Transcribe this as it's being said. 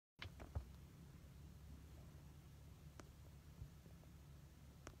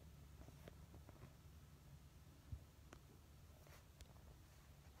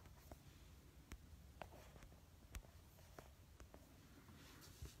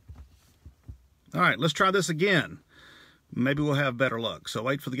All right, let's try this again. Maybe we'll have better luck. So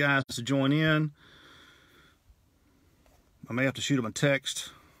wait for the guys to join in. I may have to shoot them a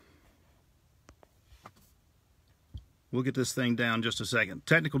text. We'll get this thing down in just a second.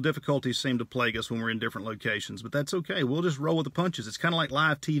 Technical difficulties seem to plague us when we're in different locations, but that's okay. We'll just roll with the punches. It's kind of like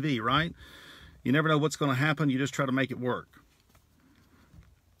live TV, right? You never know what's going to happen. You just try to make it work.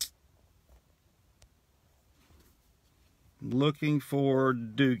 Looking for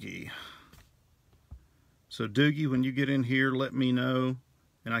Doogie. So Doogie, when you get in here, let me know,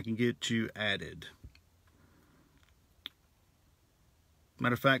 and I can get you added.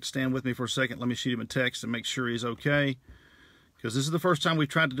 Matter of fact, stand with me for a second. Let me shoot him a text and make sure he's okay. Because this is the first time we've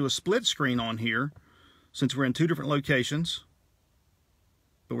tried to do a split screen on here since we're in two different locations.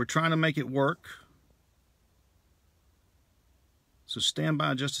 But we're trying to make it work. So stand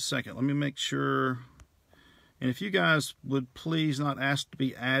by just a second. Let me make sure. And if you guys would please not ask to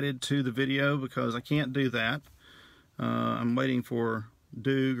be added to the video, because I can't do that. I'm waiting for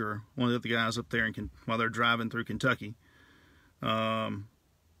Doug or one of the other guys up there while they're driving through Kentucky.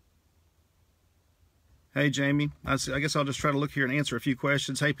 Hey, Jamie. I guess I'll just try to look here and answer a few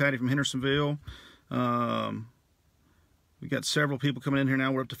questions. Hey, Patty from Hendersonville. We got several people coming in here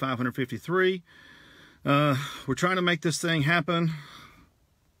now. We're up to 553. We're trying to make this thing happen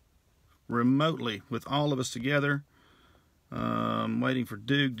remotely with all of us together. Waiting for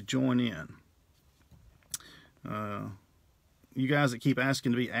Doug to join in. You guys that keep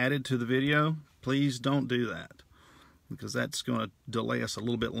asking to be added to the video, please don't do that, because that's going to delay us a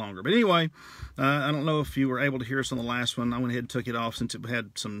little bit longer. But anyway, I don't know if you were able to hear us on the last one. I went ahead and took it off since it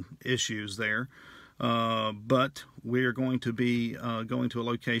had some issues there. But we're going to be going to a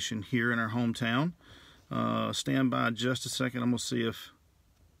location here in our hometown. Stand by just a second. I'm going to see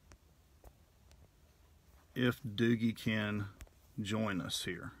if Doogie can join us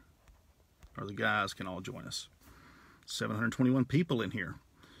here, or the guys can all join us. 721 people in here.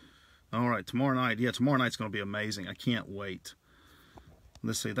 All right, tomorrow night. Yeah, tomorrow night's going to be amazing. I can't wait.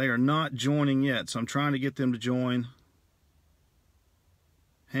 Let's see. They are not joining yet, so I'm trying to get them to join.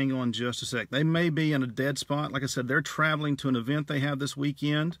 Hang on just a sec. They may be in a dead spot. Like I said, they're traveling to an event they have this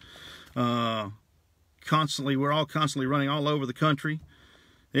weekend. We're all constantly running all over the country.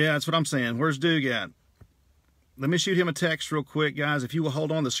 Yeah, that's what I'm saying. Where's Doug at? Let me shoot him a text real quick, guys. If you will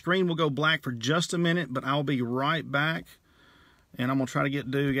hold on, the screen will go black for just a minute, but I'll be right back. And I'm going to try to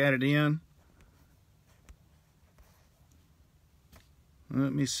get Doug added in.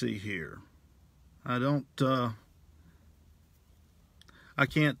 Let me see here. I got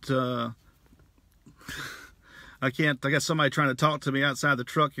somebody trying to talk to me outside the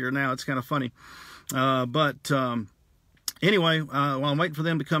truck here now. It's kind of funny. Anyway, while I'm waiting for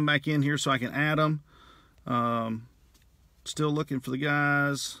them to come back in here so I can add them. Still looking for the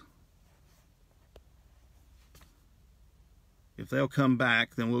guys. If they'll come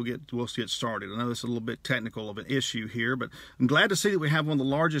back, then we'll get started. I know this is a little bit technical of an issue here, but I'm glad to see that we have one of the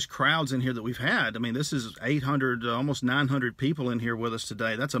largest crowds in here that we've had. I mean, this is 800, almost 900 people in here with us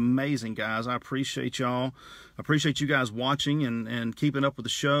today. That's amazing, guys. I appreciate y'all. I appreciate you guys watching and keeping up with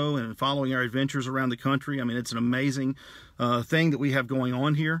the show and following our adventures around the country. I mean, it's an amazing thing that we have going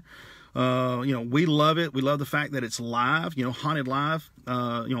on here. We love it. We love the fact that it's live, haunted live,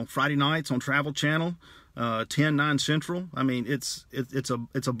 Friday nights on Travel Channel. 10/9 Central. I mean, it's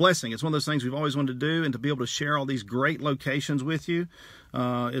a blessing. It's one of those things we've always wanted to do, and to be able to share all these great locations with you.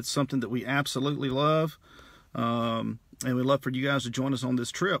 It's something that we absolutely love, and we love for you guys to join us on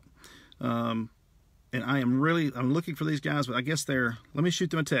this trip. And I'm looking for these guys, but I guess let me shoot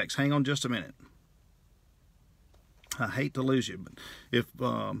them a text. Hang on just a minute. I hate to lose you,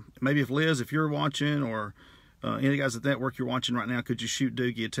 but maybe if Liz, if you're watching, or any of the guys at the network you're watching right now, could you shoot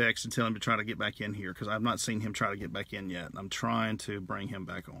Doogie a text and tell him to try to get back in here? Because I've not seen him try to get back in yet. I'm trying to bring him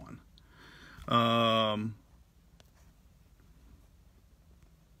back on.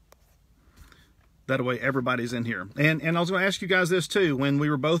 That way everybody's in here. And I was going to ask you guys this too. When we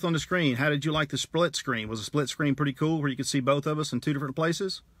were both on the screen, how did you like the split screen? Was the split screen pretty cool where you could see both of us in two different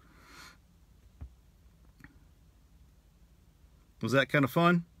places? Was that kind of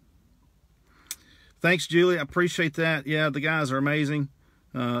fun? Thanks, Julie. I appreciate that. Yeah, the guys are amazing.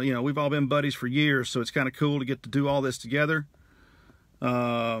 We've all been buddies for years, so it's kind of cool to get to do all this together.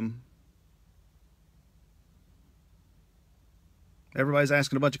 Everybody's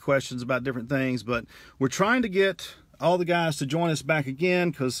asking a bunch of questions about different things, but we're trying to get all the guys to join us back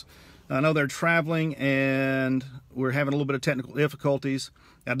again, because I know they're traveling and we're having a little bit of technical difficulties.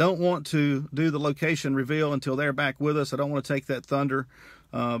 I don't want to do the location reveal until they're back with us. I don't want to take that thunder.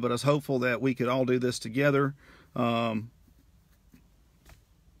 But I was hopeful that we could all do this together.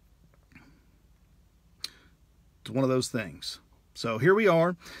 one of those things. So here we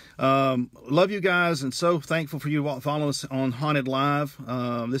are. Love you guys, and so thankful for you following us on Haunted Live.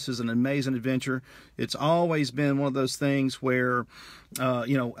 This is an amazing adventure. It's always been one of those things where,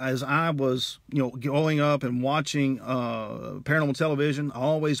 you know, as I was, you know, growing up and watching paranormal television, I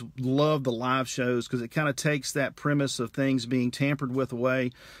always loved the live shows because it kind of takes that premise of things being tampered with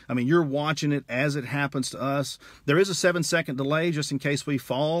away. I mean, you're watching it as it happens to us. There is a 7-second delay just in case we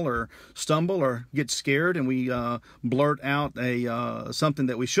fall or stumble or get scared and we blurt out something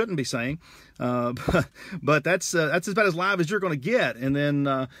that we shouldn't be saying. But that's about as live as you're going to get. And then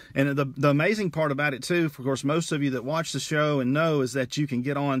and the amazing part about it too, of course, most of you that watch the show and know, is that you can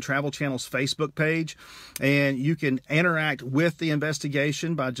get on Travel Channel's Facebook page and you can interact with the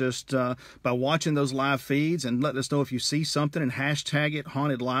investigation by just by watching those live feeds and letting us know if you see something and hashtag it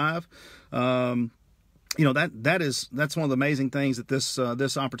Haunted Live. You know, that's one of the amazing things that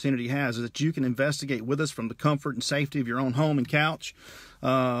this opportunity has, is that you can investigate with us from the comfort and safety of your own home and couch.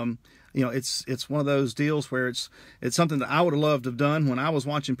 You know, it's one of those deals where it's something that I would have loved to have done when I was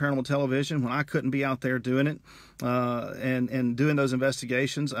watching paranormal television, when I couldn't be out there doing it, and doing those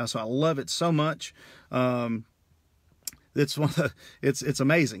investigations. So I love it so much. It's it's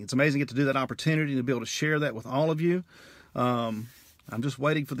amazing. It's amazing to get to do that opportunity, to be able to share that with all of you. I'm just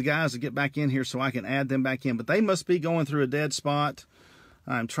waiting for the guys to get back in here so I can add them back in, but they must be going through a dead spot.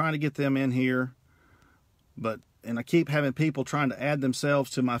 I'm trying to get them in here, and I keep having people trying to add themselves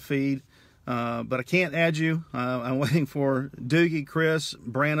to my feed, but I can't add you. I'm waiting for Doogie, Chris,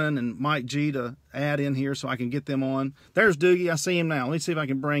 Brandon, and Mike G to add in here so I can get them on. There's Doogie. I see him now. Let me see if I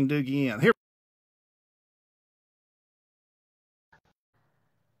can bring Doogie in. Here.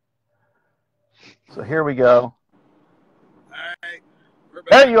 So here we go. All right.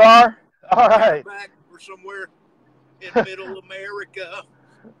 There you are. All right. We're somewhere in middle America.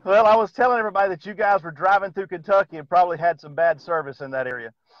 Well, I was telling everybody that you guys were driving through Kentucky and probably had some bad service in that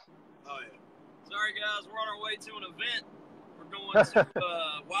area. Oh, yeah. Sorry, guys. We're on our way to an event. We're going to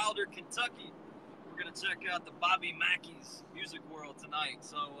Wilder, Kentucky. We're going to check out the Bobby Mackey's Music World tonight.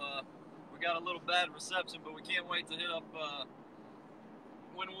 So we got a little bad reception, but we can't wait to hit up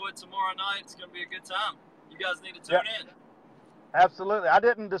Wynwood tomorrow night. It's going to be a good time. You guys need to tune in. Absolutely. I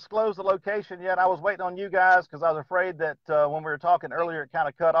didn't disclose the location yet. I was waiting on you guys because I was afraid that when we were talking earlier, it kind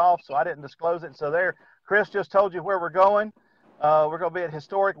of cut off, so I didn't disclose it. So there, Chris just told you where we're going. We're going to be at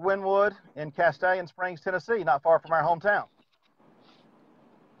historic Wynwood in Castellan Springs, Tennessee, not far from our hometown.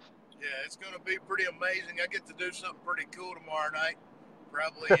 Yeah, it's going to be pretty amazing. I get to do something pretty cool tomorrow night.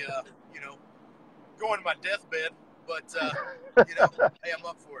 Probably, you know, going to my deathbed, but, you know, hey, I'm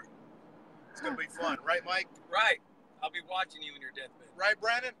up for it. It's going to be fun. Right, Mike? Right. I'll be watching you in your deathbed. Right,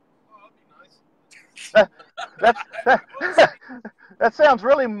 Brandon? Oh, that'd be nice. That sounds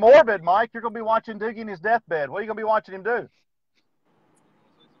really morbid, Mike. You're going to be watching Doogie in his deathbed. What are you going to be watching him do?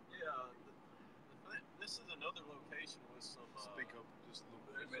 Yeah, this is another location with some... Speak up just a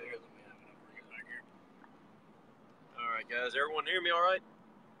little bit. All right, guys. Everyone hear me all right?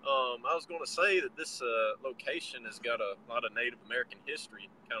 I was going to say that this location has got a lot of Native American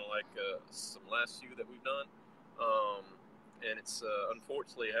history, kind of like some last few that we've done. And it's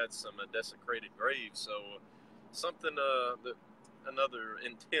unfortunately had some desecrated graves, so something that another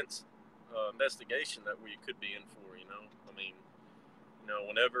intense investigation that we could be in for. You know, I mean, you know,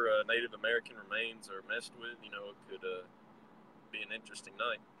 whenever Native American remains are messed with, you know, it could be an interesting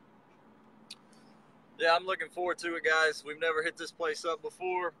night. Yeah, I'm looking forward to it, guys. We've never hit this place up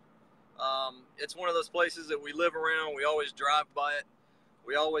before. It's one of those places that we live around. We always drive by it.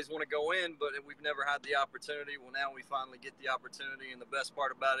 We always want to go in, but we've never had the opportunity. Well, now we finally get the opportunity, and the best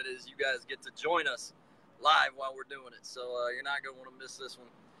part about it is you guys get to join us live while we're doing it. So you're not going to want to miss this one.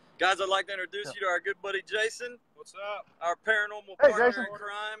 Guys, I'd like to introduce you to our good buddy Jason. What's up? Our paranormal partner in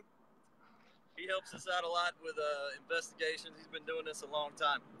crime. He helps us out a lot with investigations. He's been doing this a long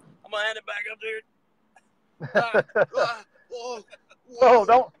time. I'm going to hand it back up, dude. Whoa,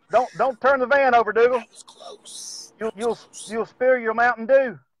 don't turn the van over, Dougal. That was close. You'll spill your Mountain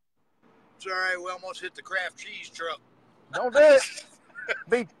Dew. It's all right. We almost hit the Kraft cheese truck. Don't do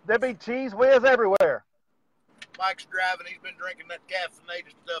it. There'll be cheese whiz everywhere. Mike's driving. He's been drinking that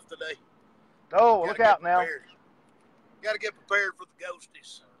caffeinated stuff today. Oh, look out now. Got to get prepared for the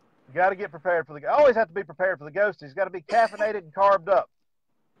ghosties. You got to get prepared for the. Always have to be prepared for the ghosties. Got to be caffeinated and carved up.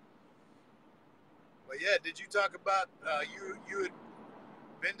 Well, yeah. Did you talk about you had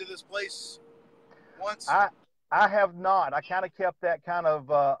been to this place once? I have not. I kind of kept that kind of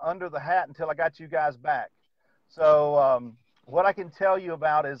under the hat until I got you guys back. So what I can tell you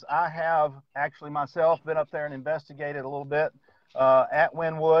about is I have actually myself been up there and investigated a little bit at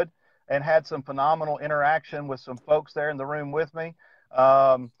Wynwood. and had some phenomenal interaction with some folks there in the room with me.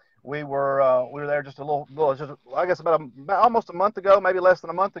 We were there just I guess about almost a month ago, maybe less than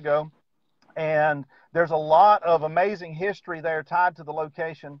a month ago, and there's a lot of amazing history there tied to the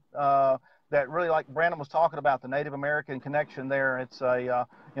location. That really, like Brandon was talking about, the Native American connection there. It's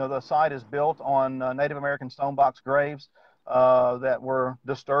the site is built on Native American stone box graves that were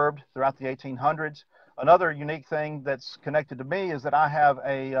disturbed throughout the 1800s. Another unique thing that's connected to me is that I have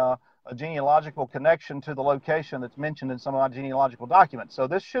a genealogical connection to the location that's mentioned in some of my genealogical documents. So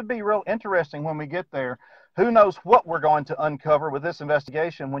this should be real interesting when we get there. Who knows what we're going to uncover with this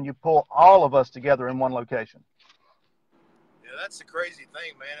investigation when you pull all of us together in one location. Yeah, that's the crazy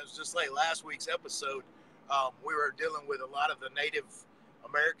thing, man. It was just like last week's episode. We were dealing with a lot of the Native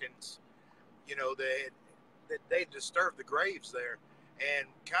Americans, that they disturbed the graves there. And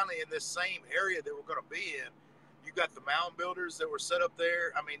kind of in this same area that we're going to be in, you got the mound builders that were set up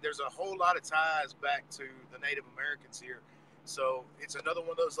there. I mean, there's a whole lot of ties back to the Native Americans here. So it's another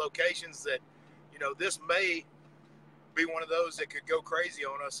one of those locations that, this may be one of those that could go crazy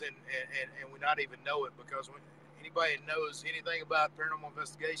on us and we not even know it, because when anybody knows anything about paranormal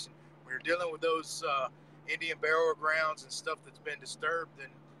investigation, when you're dealing with those Indian burial grounds and stuff that's been disturbed, then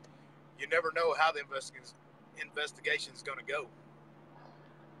you never know how the investigation is going to go.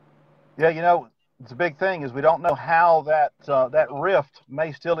 Yeah, it's a big thing is we don't know how that rift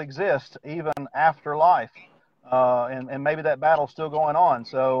may still exist even after life. And maybe that battle's still going on.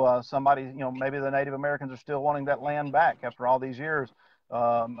 So somebody, maybe the Native Americans are still wanting that land back after all these years.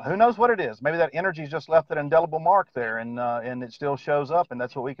 Who knows what it is? Maybe that energy's just left an indelible mark there, and it still shows up, and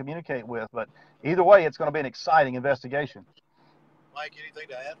that's what we communicate with. But either way, it's going to be an exciting investigation. Mike, anything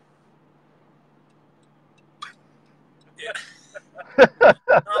to add? Yeah.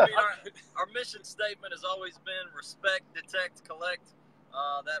 I mean, our mission statement has always been respect, detect, collect.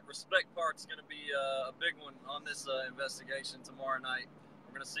 That respect part's going to be a big one on this investigation tomorrow night.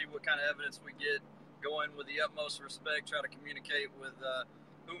 We're going to see what kind of evidence we get, go in with the utmost respect, try to communicate with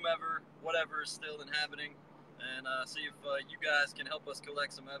whomever, whatever is still inhabiting, and see if you guys can help us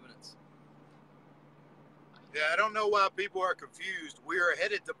collect some evidence. Yeah, I don't know why people are confused. We are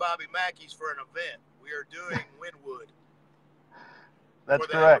headed to Bobby Mackey's for an event. We are doing Wynwood. That's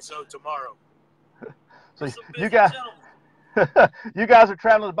for the correct. episode tomorrow. So you guys. You guys are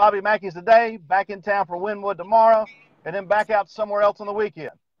traveling to Bobby Mackey's today, back in town for Wynwood tomorrow, and then back out somewhere else on the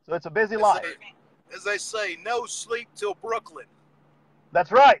weekend. So it's a busy life. As they say, no sleep till Brooklyn.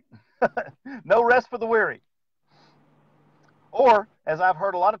 That's right. No rest for the weary. Or, as I've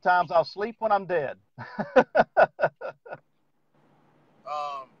heard a lot of times, I'll sleep when I'm dead.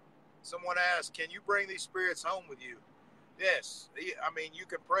 Someone asked, can you bring these spirits home with you? Yes. I mean, you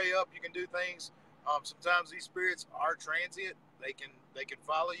can pray up, you can do things. Sometimes these spirits are transient. They can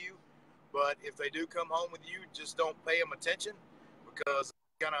follow you, but if they do come home with you, just don't pay them attention, because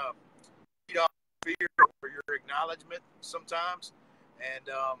it's gonna feed off fear or your acknowledgement sometimes, and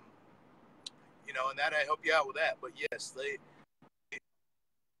and that'll help you out with that. But yes, they.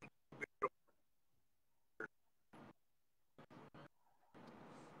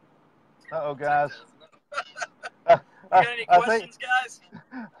 Uh-oh, guys. You got any questions, guys?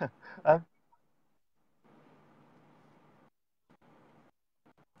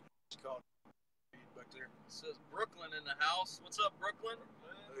 It says Brooklyn in the house. What's up, Brooklyn?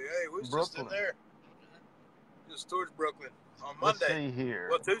 Hey, we was just in there. Just towards Brooklyn on Monday. Let's see here.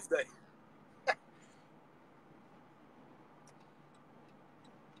 Well, Tuesday. I'm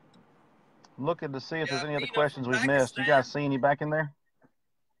looking to see if there's any other questions we've missed. You guys see any back in there?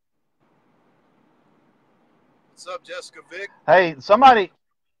 What's up, Jessica Vick? Hey, somebody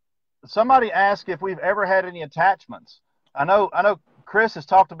asked if we've ever had any attachments. I know Chris has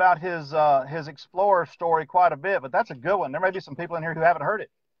talked about his Explorer story quite a bit, but that's a good one. There may be some people in here who haven't heard it.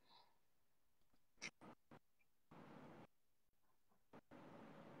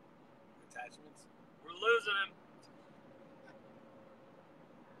 Attachments. We're losing him.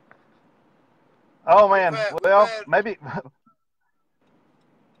 Oh man, well maybe. If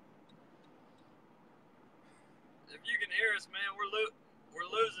you can hear us, man, we're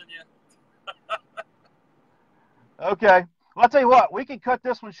losing you. Okay. Well, I'll tell you what, we can cut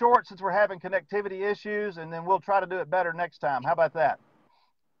this one short since we're having connectivity issues, and then we'll try to do it better next time. How about that?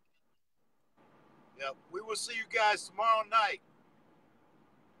 Yeah, we will see you guys tomorrow night,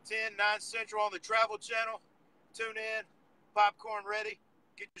 9 Central on the Travel Channel. Tune in, popcorn ready,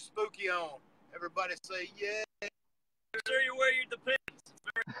 get your spooky on. Everybody say, yeah. Make sure you wear your depends.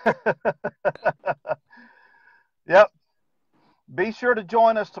 Yep. Be sure to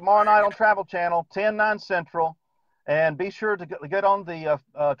join us tomorrow night on Travel Channel, 9 Central. And be sure to get on the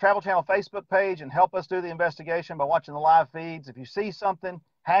Travel Channel Facebook page and help us do the investigation by watching the live feeds. If you see something,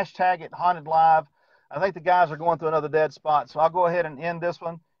 hashtag it Haunted Live. I think the guys are going through another dead spot, so I'll go ahead and end this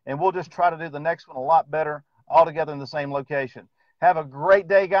one, and we'll just try to do the next one a lot better, all together in the same location. Have a great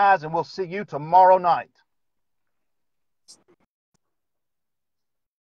day, guys, and we'll see you tomorrow night.